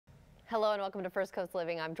Hello and welcome to First Coast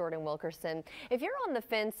Living. I'm Jordan Wilkerson. If you're on the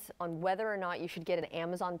fence on whether or not you should get an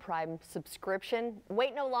Amazon Prime subscription,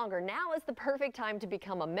 wait no longer. Now is the perfect time to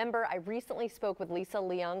become a member. I recently spoke with Lisa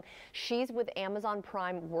Leung. She's with Amazon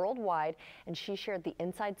Prime worldwide, and she shared the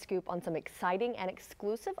inside scoop on some exciting and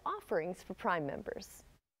exclusive offerings for Prime members.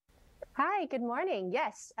 Hi, good morning.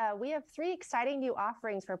 Yes, we have 3 exciting new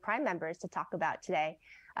offerings for Prime members to talk about today.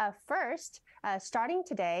 First, starting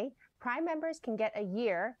today, Prime members can get a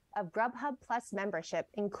year of Grubhub Plus membership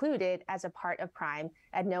included as a part of Prime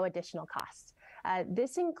at no additional cost.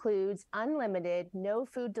 This includes unlimited no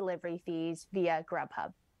food delivery fees via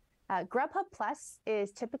Grubhub. Grubhub Plus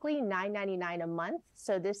is typically $9.99 a month,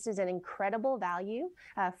 so this is an incredible value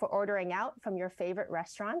for ordering out from your favorite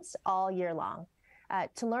restaurants all year long.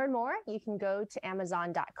 To learn more, you can go to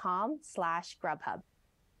amazon.com/Grubhub.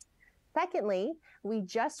 Secondly, we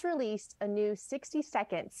just released a new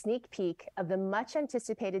 60-second sneak peek of the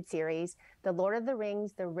much-anticipated series, The Lord of the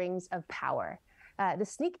Rings: The Rings of Power. The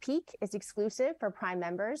sneak peek is exclusive for Prime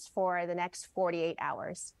members for the next 48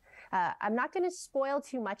 hours. I'm not going to spoil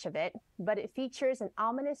too much of it, but it features an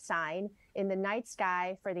ominous sign in the night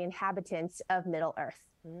sky for the inhabitants of Middle-earth.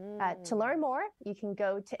 To learn more, you can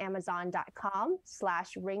go to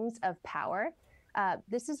amazon.com/Rings of Power.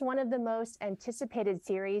 This is one of the most anticipated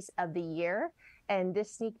series of the year, and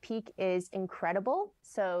this sneak peek is incredible,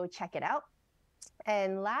 so check it out.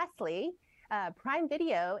 And lastly, Prime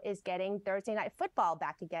Video is getting Thursday Night Football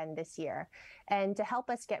back again this year. And to help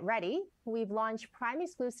us get ready, we've launched Prime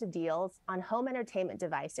exclusive deals on home entertainment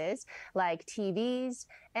devices like TVs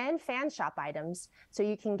and fan shop items, so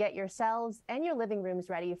you can get yourselves and your living rooms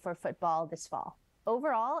ready for football this fall.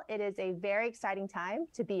 Overall, it is a very exciting time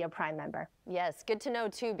to be a Prime member. Yes, good to know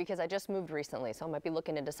too, because I just moved recently, so I might be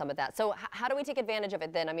looking into some of that. So how do we take advantage of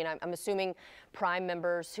it then? I mean, I'm assuming Prime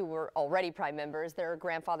members who were already Prime members, they're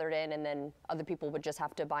grandfathered in, and then other people would just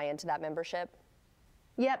have to buy into that membership?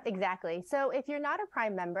 Yep, exactly. So if you're not a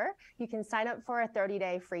Prime member, you can sign up for a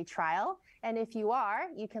 30-day free trial. And if you are,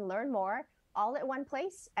 you can learn more all at one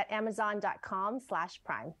place at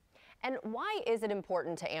amazon.com/Prime. And why is it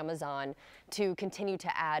important to Amazon to continue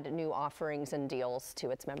to add new offerings and deals to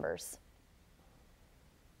its members?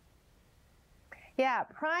 Yeah,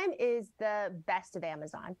 Prime is the best of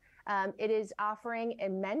Amazon. It is offering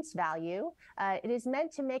immense value. It is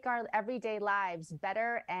meant to make our everyday lives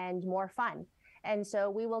better and more fun. And so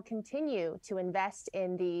we will continue to invest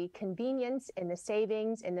in the convenience, in the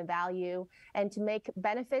savings, in the value, and to make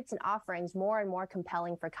benefits and offerings more and more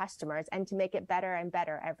compelling for customers and to make it better and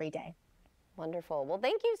better every day. Wonderful. Well,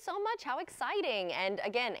 thank you so much. How exciting. And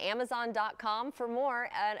again, amazon.com for more.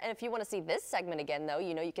 And if you want to see this segment again, though,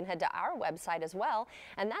 you can head to our website as well.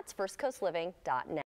 And that's firstcoastliving.net.